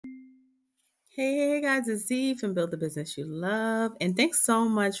Hey guys, it's Z from Build the Business You Love. And thanks so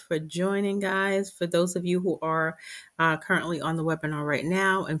much for joining, guys. For those of you who are currently on the webinar right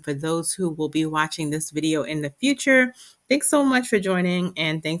now, and for those who will be watching this video in the future, thanks so much for joining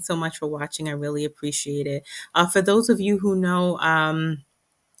and thanks so much for watching. I really appreciate it. For those of you who know,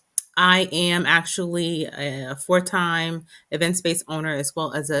 I am actually a four-time event space owner as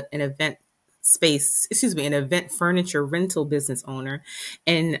well as an event furniture rental business owner.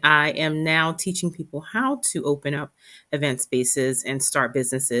 And I am now teaching people how to open up event spaces and start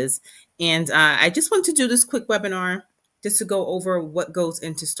businesses. And I just want to do this quick webinar just to go over what goes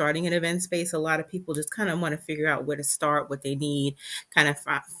into starting an event space. A lot of people just kind of want to figure out where to start, what they need, kind of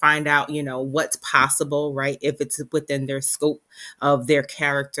find out, what's possible, right? If it's within their scope of their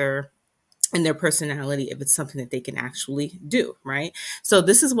character and their personality, if it's something that they can actually do, right? So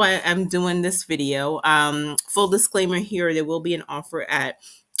this is why I'm doing this video. Full disclaimer here, there will be an offer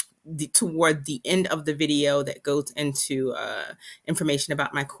toward the end of the video that goes into information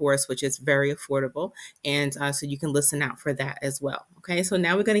about my course, which is very affordable. And so you can listen out for that as well. Okay, so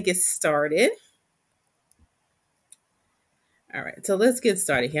now we're going to get started. All right, so let's get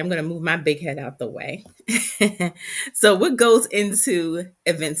started here. I'm going to move my big head out the way. So what goes into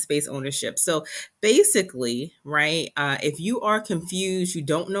event space ownership? So basically, right, if you are confused, you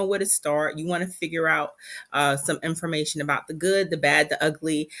don't know where to start, you want to figure out some information about the good, the bad, the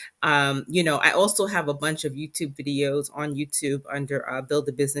ugly. I also have a bunch of YouTube videos on YouTube under Build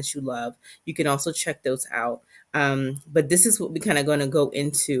the Business You Love. You can also check those out. But this is what we're kind of going to go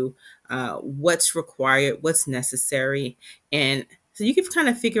into, what's required, what's necessary. And so you can kind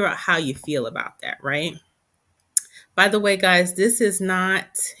of figure out how you feel about that, right? By the way, guys, this is not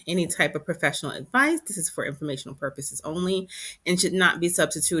any type of professional advice. This is for informational purposes only and should not be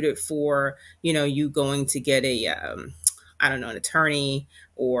substituted for, you going to get an attorney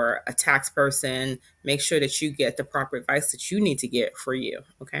or a tax person. Make sure that you get the proper advice that you need to get for you,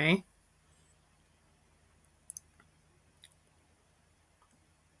 okay?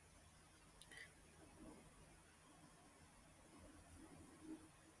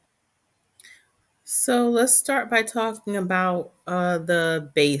 So let's start by talking about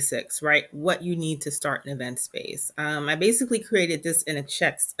the basics, right? What you need to start an event space. I basically created this in a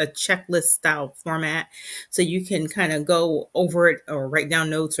checklist style format, so you can kind of go over it or write down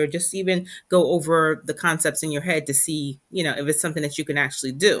notes or just even go over the concepts in your head to see, if it's something that you can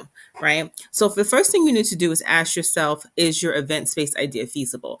actually do, right? So the first thing you need to do is ask yourself, is your event space idea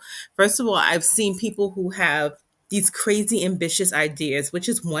feasible? First of all, I've seen people who have these crazy ambitious ideas, which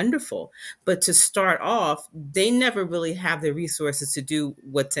is wonderful. But to start off, they never really have the resources to do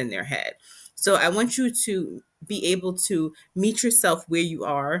what's in their head. So I want you to be able to meet yourself where you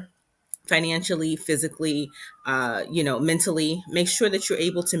are financially, physically, mentally. Make sure that you're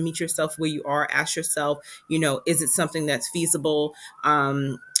able to meet yourself where you are. Ask yourself, is it something that's feasible?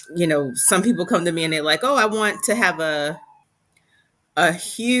 Some people come to me and they're like, oh, I want to have a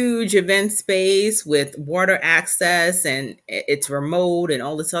huge event space with water access and it's remote and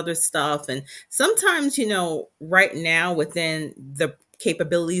all this other stuff. And sometimes, right now within the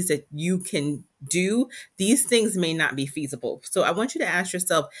capabilities that you can do, these things may not be feasible. So I want you to ask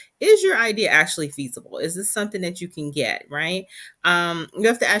yourself, is your idea actually feasible? Is this something that you can get, right? You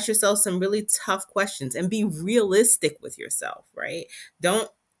have to ask yourself some really tough questions and be realistic with yourself, right? Don't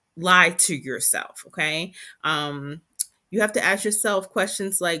lie to yourself, okay? You have to ask yourself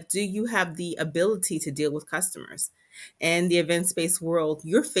questions like, do you have the ability to deal with customers? In the event space world,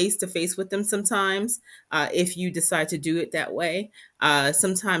 you're face to face with them sometimes if you decide to do it that way.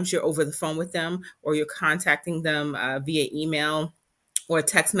 Sometimes you're over the phone with them or you're contacting them via email or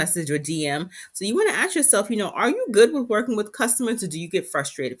text message or DM. So you want to ask yourself, are you good with working with customers or do you get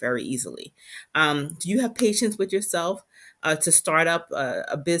frustrated very easily? Do you have patience with yourself to start up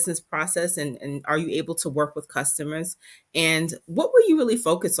a business process and are you able to work with customers? And what will you really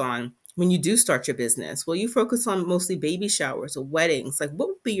focus on when you do start your business? Will you focus on mostly baby showers or weddings? Like what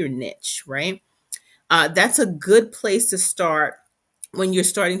would be your niche, right? That's a good place to start when you're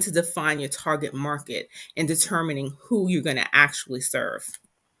starting to define your target market and determining who you're going to actually serve.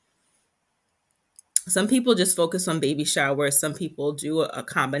 Some people just focus on baby showers. Some people do a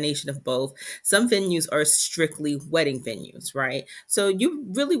combination of both. Some venues are strictly wedding venues, right? So you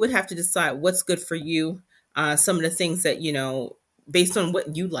really would have to decide what's good for you. Some of the things that, based on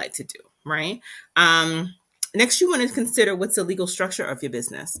what you like to do, right? Next, you want to consider what's the legal structure of your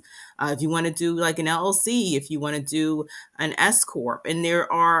business. If you want to do like an LLC, if you want to do an S corp, and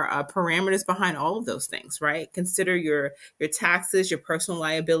there are parameters behind all of those things, right? Consider your taxes, your personal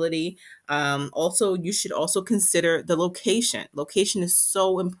liability. Also, you should also consider the location. Location is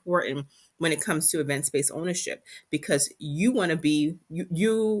so important when it comes to event-based ownership because you want to be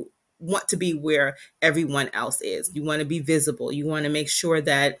where everyone else is. You want to be visible. You want to make sure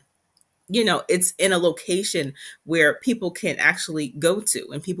that it's in a location where people can actually go to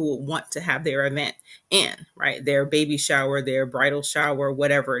and people will want to have their event in, right? Their baby shower, their bridal shower,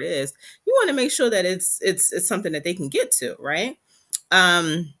 whatever it is. You want to make sure that it's something that they can get to, right?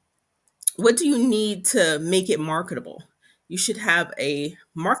 Um, what do you need to make it marketable? You should have a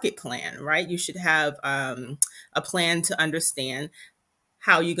market plan, right? You should have a plan to understand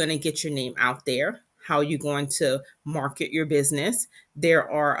how you're going to get your name out there, how you're going to market your business. There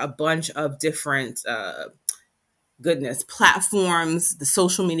are a bunch of different platforms. The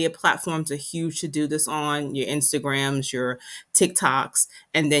social media platforms are huge to do this on, your Instagrams, your TikToks,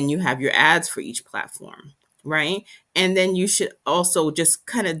 and then you have your ads for each platform, right? And then you should also just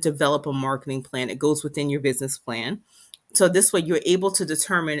kind of develop a marketing plan. It goes within your business plan. So this way you're able to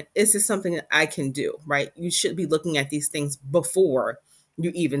determine, is this something that I can do, right? You should be looking at these things before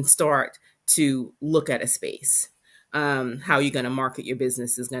you even start to look at a space. How you're going to market your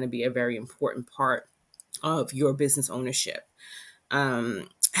business is going to be a very important part of your business ownership.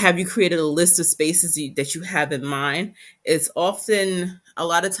 Have you created a list of spaces that you have in mind? It's often, a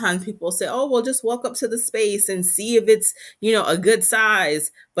lot of times people say, oh, well, just walk up to the space and see if it's, a good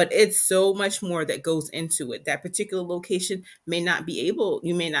size. But it's so much more that goes into it. That particular location you may not be able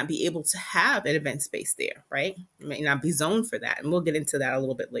to have an event space there, right? It may not be zoned for that. And we'll get into that a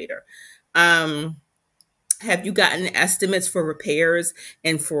little bit later. Have you gotten estimates for repairs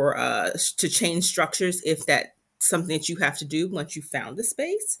and for to change structures if that something that you have to do once you found the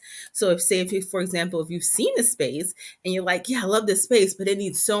space? So if you, for example, if you've seen a space and you're like, yeah, I love this space, but it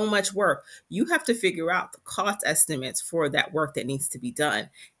needs so much work, you have to figure out the cost estimates for that work that needs to be done.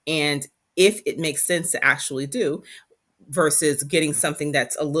 And if it makes sense to actually do versus getting something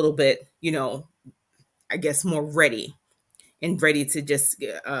that's a little bit, I guess more ready to just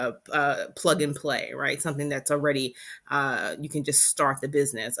plug and play, right? Something that's already, you can just start the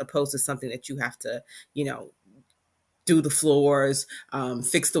business opposed to something that you have to, do the floors,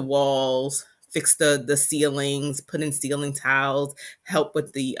 fix the walls, fix the ceilings, put in ceiling tiles, help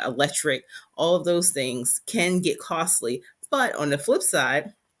with the electric. All of those things can get costly. But on the flip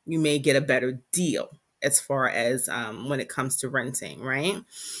side, you may get a better deal as far as when it comes to renting, right?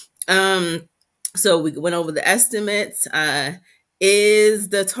 So we went over the estimates. Is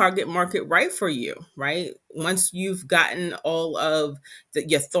the target market right for you, right? Once you've gotten all of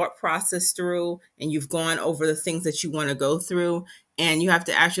your thought process through and you've gone over the things that you want to go through, and you have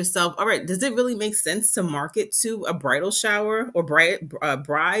to ask yourself, all right, does it really make sense to market to a bridal shower or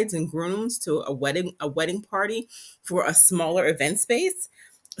brides and grooms to a wedding party for a smaller event space?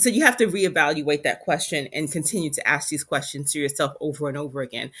 So you have to reevaluate that question and continue to ask these questions to yourself over and over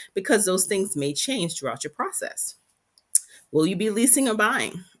again because those things may change throughout your process. Will you be leasing or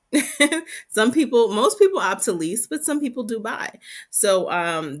buying? Most people opt to lease, but some people do buy. So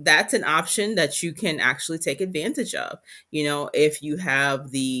that's an option that you can actually take advantage of. If you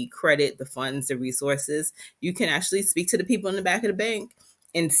have the credit, the funds, the resources, you can actually speak to the people in the back of the bank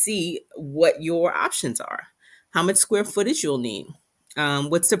and see what your options are, how much square footage you'll need,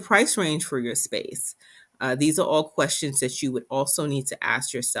 what's the price range for your space. These are all questions that you would also need to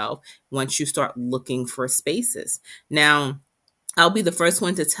ask yourself once you start looking for spaces. Now, I'll be the first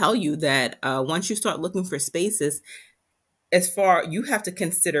one to tell you that once you start looking for spaces, you have to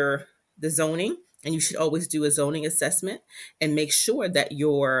consider the zoning, and you should always do a zoning assessment and make sure that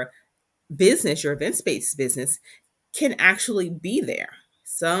your business, your event space business, can actually be there.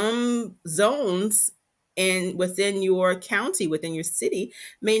 Some zones within your county, within your city,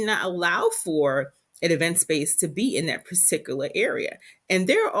 may not allow for an event space to be in that particular area. And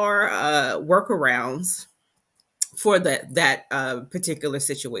there are workarounds for that particular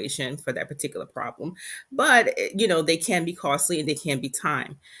situation, for that particular problem. But they can be costly and they can be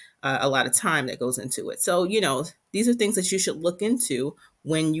a lot of time that goes into it. So these are things that you should look into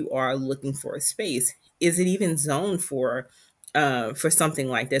when you are looking for a space. Is it even zoned for something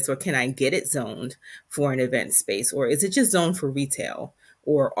like this, or can I get it zoned for an event space, or is it just zoned for retail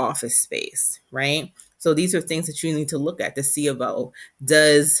or office space, right? So these are things that you need to look at. The C of O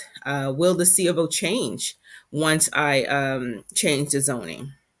will the C of O change once I change the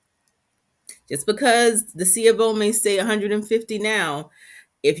zoning? Just because the C of O may say 150 now,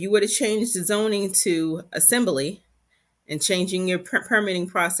 If you were to change the zoning to assembly and changing your permitting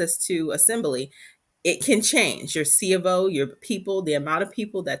process to assembly, it can change your C of O, your people, the amount of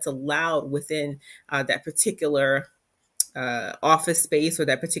people that's allowed within that particular office space or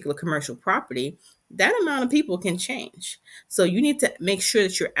that particular commercial property. That amount of people can change. So you need to make sure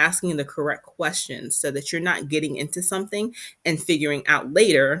that you're asking the correct questions so that you're not getting into something and figuring out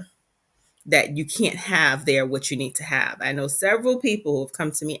later that you can't have there what you need to have. I know several people who have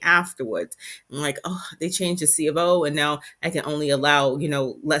come to me afterwards and like, oh, they changed the C of O and now I can only allow,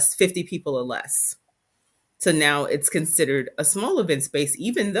 less 50 people or less. So now it's considered a small event space,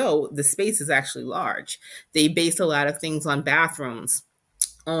 even though the space is actually large. They base a lot of things on bathrooms,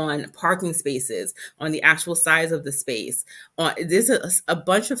 on parking spaces, on the actual size of the space. There's a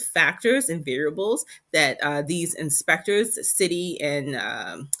bunch of factors and variables that these inspectors, city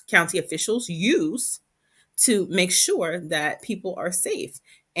and county officials use to make sure that people are safe.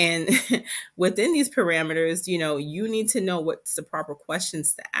 And within these parameters, you need to know what's the proper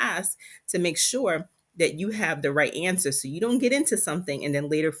questions to ask to make sure that you have the right answer so you don't get into something and then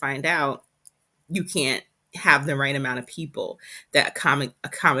later find out you can't have the right amount of people that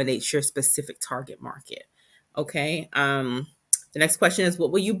accommodates your specific target market. Okay. The next question is,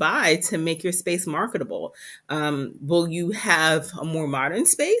 what will you buy to make your space marketable? Will you have a more modern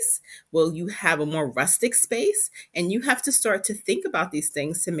space? Will you have a more rustic space? And you have to start to think about these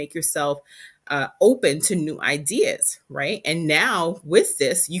things to make yourself open to new ideas, right? And now with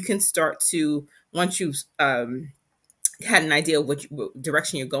this, you can start to, once you've had an idea of what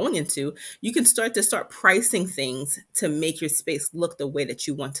direction you're going into, you can start pricing things to make your space look the way that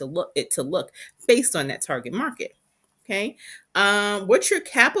you want it to look based on that target market. Okay. What's your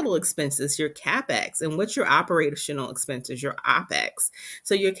capital expenses, your CapEx, and what's your operational expenses, your OpEx?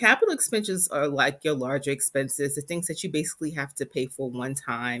 So your capital expenses are like your larger expenses, the things that you basically have to pay for one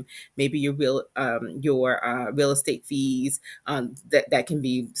time. Maybe your real estate fees, that can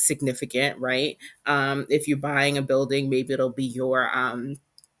be significant, right? If you're buying a building, maybe it'll be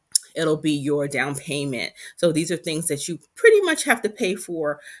your down payment. So these are things that you pretty much have to pay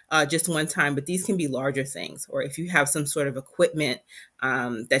for just one time, but these can be larger things. Or if you have some sort of equipment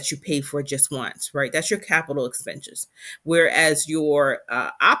that you pay for just once, right? That's your capital expenditures. Whereas your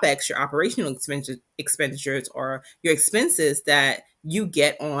OpEx, your operational expenditures, are your expenses that you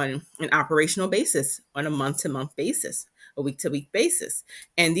get on an operational basis, on a month-to-month basis, a week-to-week basis.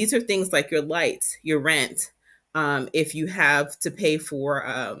 And these are things like your lights, your rent, if you have to pay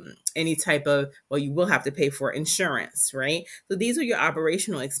for any type of, well, you will have to pay for insurance, right? So these are your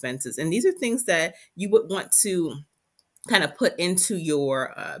operational expenses. And these are things that you would want to kind of put into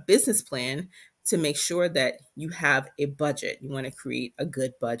your business plan to make sure that you have a budget. You want to create a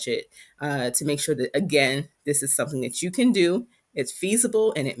good budget to make sure that, again, this is something that you can do. It's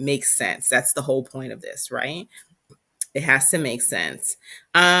feasible and it makes sense. That's the whole point of this, right? It has to make sense.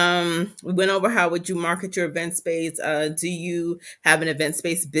 We went over how would you market your event space. Do you have an event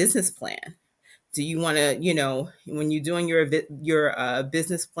space business plan? Do you want to, when you're doing your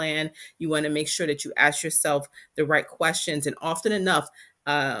business plan, you want to make sure that you ask yourself the right questions. And often enough,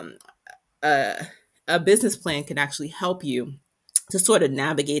 a, a business plan can actually help you to sort of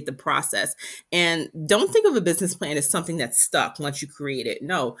navigate the process. And don't think of a business plan as something that's stuck once you create it.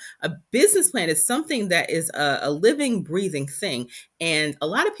 No, a business plan is something that is a living, breathing thing. And a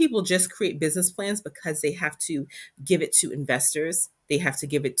lot of people just create business plans because they have to give it to investors. They have to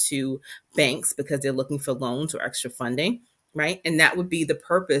give it to banks because they're looking for loans or extra funding, right? And that would be the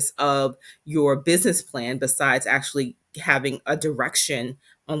purpose of your business plan, besides actually having a direction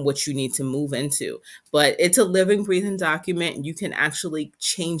on what you need to move into. But it's a living, breathing document. You can actually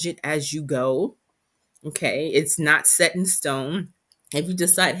change it as you go. Okay. It's not set in stone. If you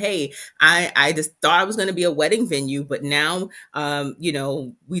decide, hey, I just thought I was going to be a wedding venue, but now,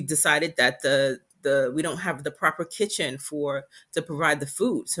 we decided that we don't have the proper kitchen to provide the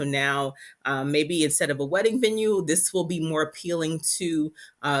food. So now maybe instead of a wedding venue, this will be more appealing to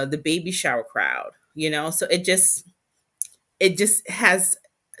the baby shower crowd, so it just has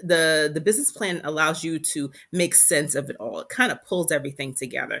the business plan allows you to make sense of it all. It kind of pulls everything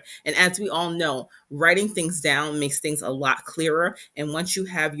together. And as we all know, writing things down makes things a lot clearer. And once you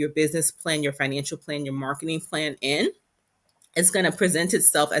have your business plan, your financial plan, your marketing plan in, it's going to present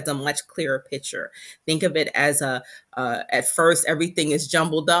itself as a much clearer picture. Think of it as at first, everything is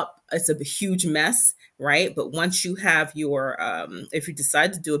jumbled up. It's a huge mess, right? But once you have if you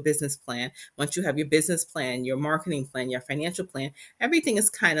decide to do a business plan, once you have your business plan, your marketing plan, your financial plan, everything is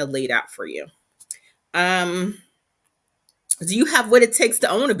kind of laid out for you. Do you have what it takes to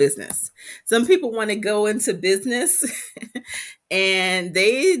own a business? Some people want to go into business and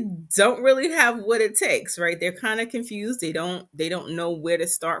they don't really have what it takes, right? They're kind of confused. They don't know where to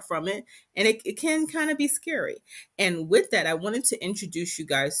start from it, and it can kind of be scary. And with that, I wanted to introduce you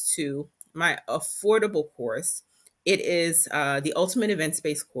guys to my affordable course. It is the Ultimate Event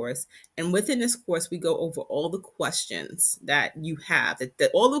Space course, and within this course, we go over all the questions that you have,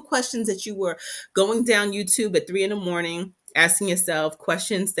 all the questions that you were going down YouTube at 3 in the morning, asking yourself,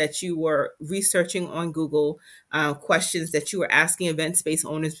 questions that you were researching on Google, questions that you were asking event space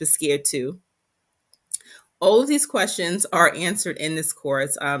owners but scared to. All of these questions are answered in this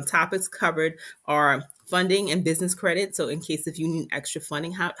course. Topics covered are funding and business credit. So, in case if you need extra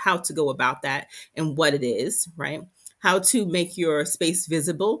funding, how to go about that and what it is, right? How to make your space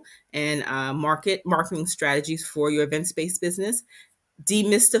visible and marketing strategies for your event space business,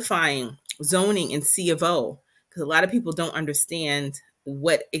 demystifying zoning and C of O, because a lot of people don't understand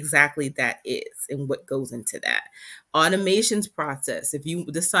what exactly that is and what goes into that. Automations process. If you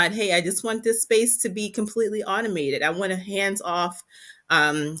decide, hey, I just want this space to be completely automated, I want a hands off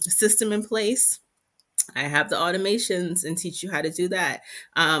system in place, I have the automations and teach you how to do that.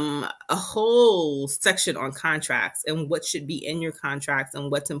 A whole section on contracts and what should be in your contracts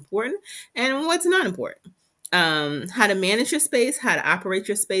and what's important and what's not important. How to manage your space, how to operate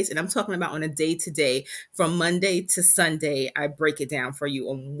your space. And I'm talking about on a day to day, from Monday to Sunday, I break it down for you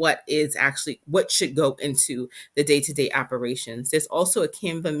on what should go into the day to day operations. There's also a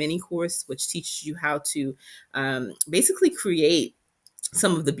Canva mini course, which teaches you how to basically create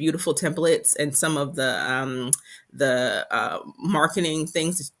some of the beautiful templates and some of the marketing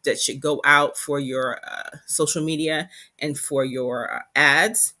things that should go out for your social media and for your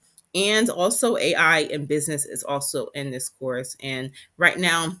ads. And also AI in business is also in this course. And right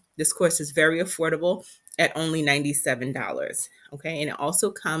now, this course is very affordable at only $97. Okay. And it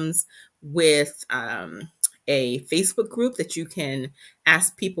also comes with a Facebook group that you can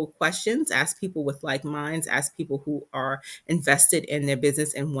ask people questions, ask people with like minds, ask people who are invested in their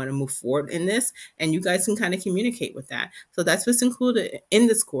business and want to move forward in this. And you guys can kind of communicate with that. So that's what's included in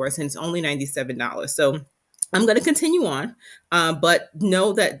this course. And it's only $97. So I'm going to continue on, but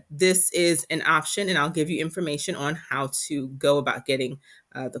know that this is an option, and I'll give you information on how to go about getting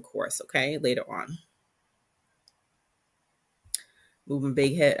the course, okay, later on. Moving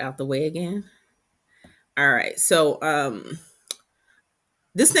Big Head out the way again. All right, so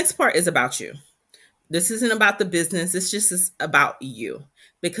this next part is about you. This isn't about the business, it's just about you,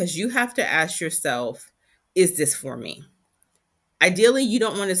 because you have to ask yourself, is this for me? Ideally, you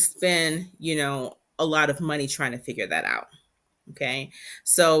don't want to spend, a lot of money trying to figure that out. Okay.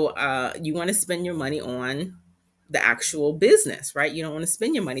 So you want to spend your money on the actual business, right? You don't want to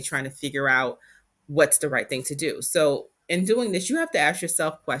spend your money trying to figure out what's the right thing to do. So in doing this, you have to ask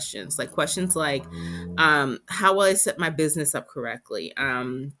yourself questions like, how will I set my business up correctly?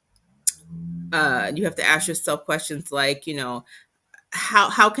 You have to ask yourself questions like,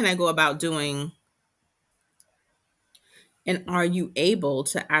 how can I go about doing, and are you able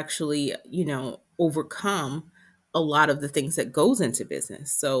to actually, overcome a lot of the things that goes into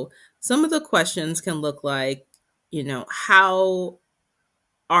business? So some of the questions can look like, how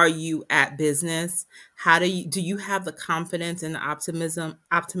are you at business? How do you have the confidence and the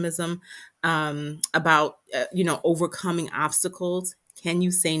optimism about overcoming obstacles? Can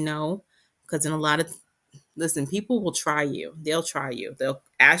you say no? Because in a lot of listen, people will try you. They'll try you. They'll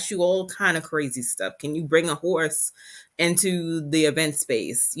ask you all kind of crazy stuff. Can you bring a horse into the event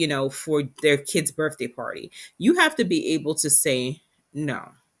space, for their kid's birthday party? You have to be able to say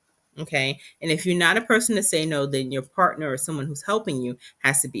no. Okay. And if you're not a person to say no, then your partner or someone who's helping you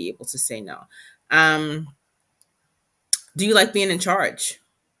has to be able to say no. Do you like being in charge?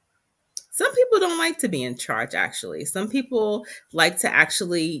 Some people don't like to be in charge, actually. Some people like to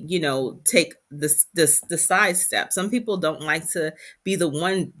actually, take the side step. Some people don't like to be the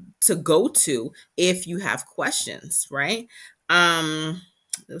one to go to if you have questions, right?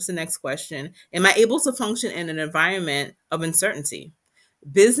 What's the next question? Am I able to function in an environment of uncertainty?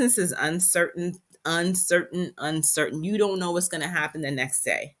 Business is uncertain. You don't know what's going to happen the next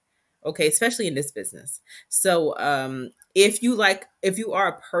day. Okay, especially in this business. So, if you are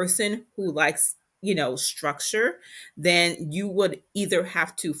a person who likes, structure, then you would either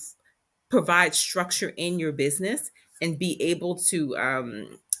have to provide structure in your business and be able to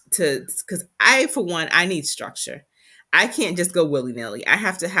because for one, I need structure. I can't just go willy-nilly. I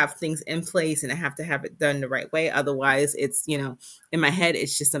have to have things in place and I have to have it done the right way. Otherwise, it's, in my head,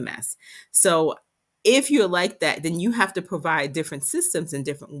 it's just a mess. So if you're like that, then you have to provide different systems and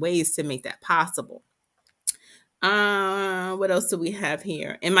different ways to make that possible. What else do we have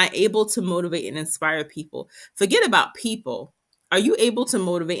here? Am I able to motivate and inspire people? Forget about people. Are you able to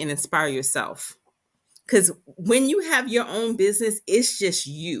motivate and inspire yourself? Because when you have your own business, it's just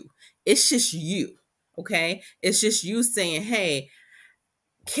you. It's just you. Okay. It's just you saying, hey,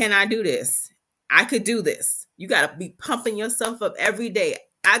 can I do this? I could do this. You got to be pumping yourself up every day.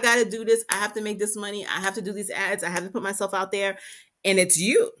 I got to do this. I have to make this money. I have to do these ads. I have to put myself out there. And it's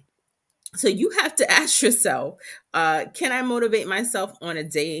you. So you have to ask yourself, can I motivate myself on a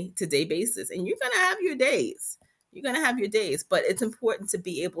day to day basis? And you're going to have your days. You're going to have your days, but it's important to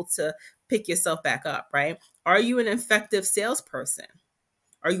be able to pick yourself back up, right? Are you an effective salesperson?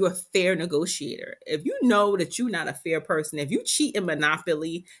 Are you a fair negotiator? If you know that you're not a fair person, if you cheat in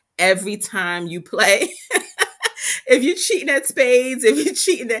Monopoly every time you play, if you're cheating at spades,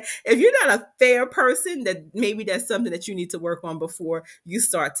 if you're not a fair person, that maybe that's something that you need to work on before you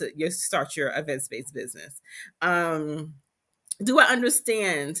start your events based business. Do I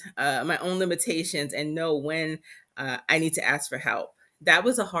understand my own limitations and know when I need to ask for help? That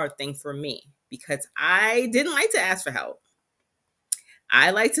was a hard thing for me because I didn't like to ask for help.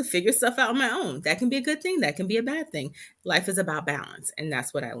 I like to figure stuff out on my own. That can be a good thing. That can be a bad thing. Life is about balance, and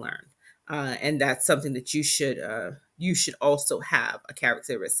that's what I learned. And that's something that you should also have a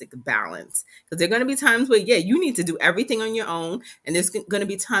characteristic of balance, because there are going to be times where you need to do everything on your own, and there's going to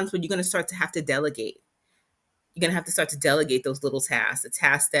be times where you're going to start to have to delegate. You're going to have to start to delegate those little tasks, the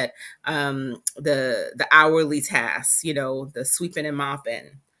tasks that the hourly tasks, the sweeping and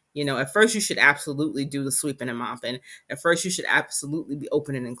mopping. At first you should absolutely do the sweeping and mopping. At first you should absolutely be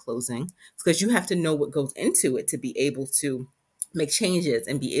opening and closing, because you have to know what goes into it to be able to make changes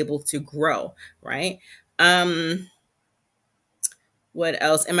and be able to grow, right? What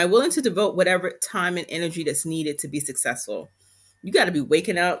else? Am I willing to devote whatever time and energy that's needed to be successful? You got to be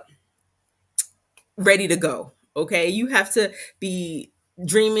waking up ready to go. Okay. You have to be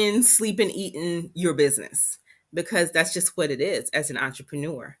dreaming, sleeping, eating your business, because that's just what it is as an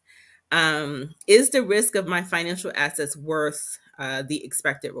entrepreneur. Is the risk of my financial assets worth the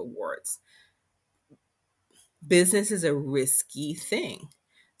expected rewards? Business is a risky thing.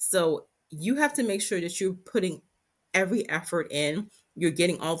 So you have to make sure that you're putting every effort in, you're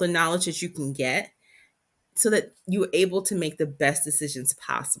getting all the knowledge that you can get, so that you're able to make the best decisions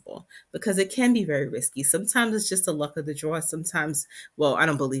possible, because it can be very risky. Sometimes it's just the luck of the draw. Sometimes, well, I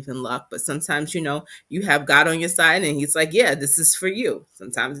don't believe in luck, but sometimes, you have God on your side and he's like, yeah, this is for you.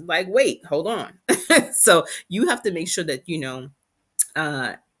 Sometimes like, wait, hold on. So you have to make sure that,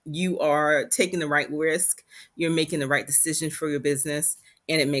 uh, you are taking the right risk, you're making the right decision for your business,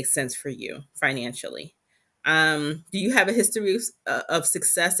 and it makes sense for you financially. Do you have a history of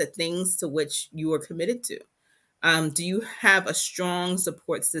success at things to which you are committed to? Do you have a strong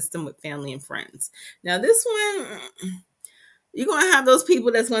support system with family and friends? Now, this one, you're going to have those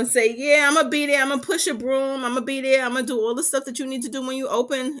people that's going to say, yeah, I'm going to be there. I'm going to push a broom. I'm going to be there. I'm going to do all the stuff that you need to do when you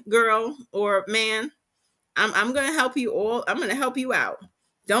open, girl or man. I'm going to help you all. I'm going to help you out.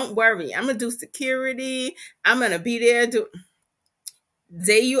 Don't worry. I'm going to do security. I'm going to be there.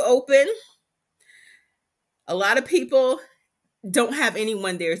 Day you open, a lot of people don't have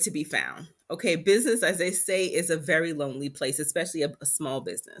anyone there to be found. Okay, business, as they say, is a very lonely place, especially a small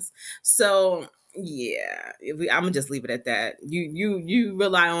business. So yeah, I'm gonna just leave it at that. You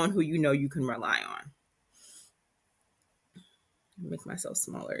rely on who you know you can rely on. Make myself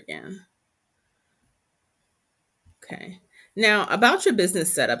smaller again. Okay. Now, about your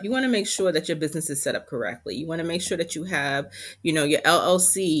business setup, you want to make sure that your business is set up correctly. You want to make sure that you have, your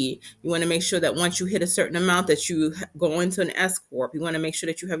LLC. You want to make sure that once you hit a certain amount that you go into an S corp. You want to make sure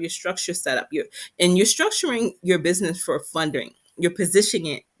that you have your structure set up. You're structuring your business for funding. You're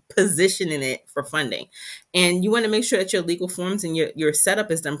positioning it for funding. And you want to make sure that your legal forms and your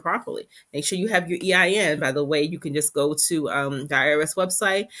setup is done properly. Make sure you have your EIN. By the way, you can just go to the IRS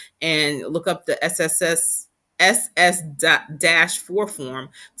website and look up the SS-4 form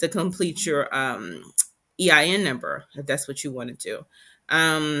to complete your EIN number, if that's what you want to do.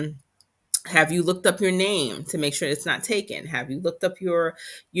 Have you looked up your name to make sure it's not taken? Have you looked up your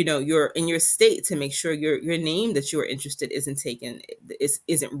in your state to make sure your name that you're interested isn't taken,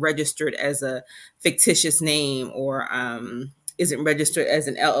 isn't registered as a fictitious name, or isn't registered as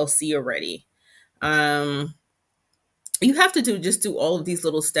an LLC already? You have to do all of these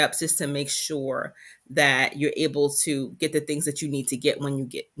little steps just to make sure that you're able to get the things that you need to get when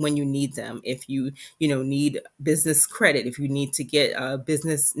you need them. If you need business credit, if you need to get a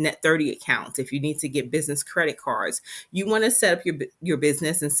business net 30 accounts, if you need to get business credit cards, you want to set up your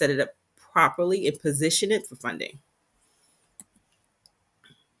business and set it up properly and position it for funding.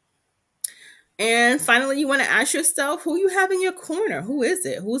 And finally, you want to ask yourself who you have in your corner. Who is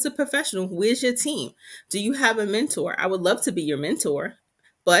it? Who's a professional? Who is your team? Do you have a mentor? I would love to be your mentor,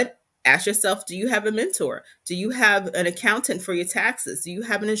 but ask yourself, do you have a mentor? Do you have an accountant for your taxes? Do you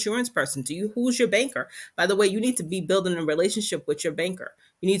have an insurance person? Who's your banker? By the way, you need to be building a relationship with your banker.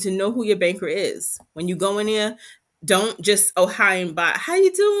 You need to know who your banker is. When you go in there, don't just hi and bye. How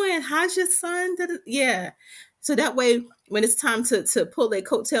you doing? How's your son? Yeah. So that way, when it's time to pull their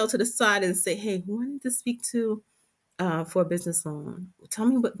coattail to the side and say, hey, who I need to speak to for a business loan? Tell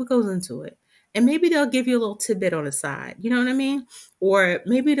me what goes into it. And maybe they'll give you a little tidbit on the side. You know what I mean? Or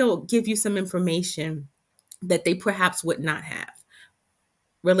maybe they'll give you some information that they perhaps would not have.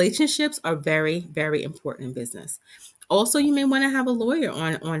 Relationships are very, very important in business. Also, you may want to have a lawyer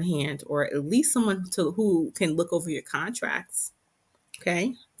on hand, or at least someone who can look over your contracts.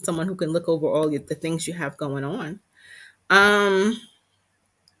 Okay, someone who can look over all the things you have going on. Um,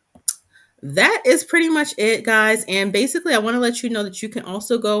 that is pretty much it, guys. And basically, I want to let you know that you can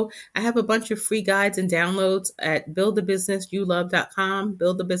also go. I have a bunch of free guides and downloads at buildthebusinessyouLove.com,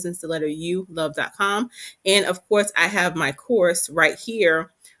 buildthebusiness, the letter U, love.com. And of course, I have my course right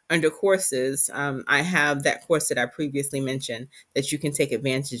here under courses. I have that course that I previously mentioned that you can take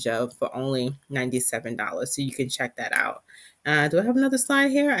advantage of for only $97. So you can check that out. Do I have another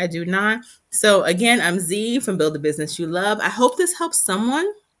slide here? I do not. So again, I'm Z from Build the Business You Love. I hope this helps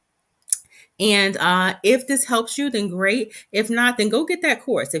someone. And if this helps you, then great. If not, then go get that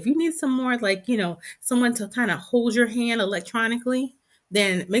course. If you need some more, like, someone to kind of hold your hand electronically,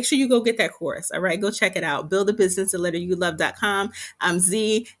 then make sure you go get that course. All right, go check it out. Build a business, the letter you love.com. I'm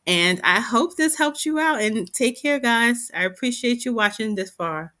Z, and I hope this helps you out. And take care, guys. I appreciate you watching this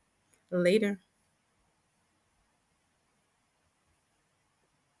far. Later.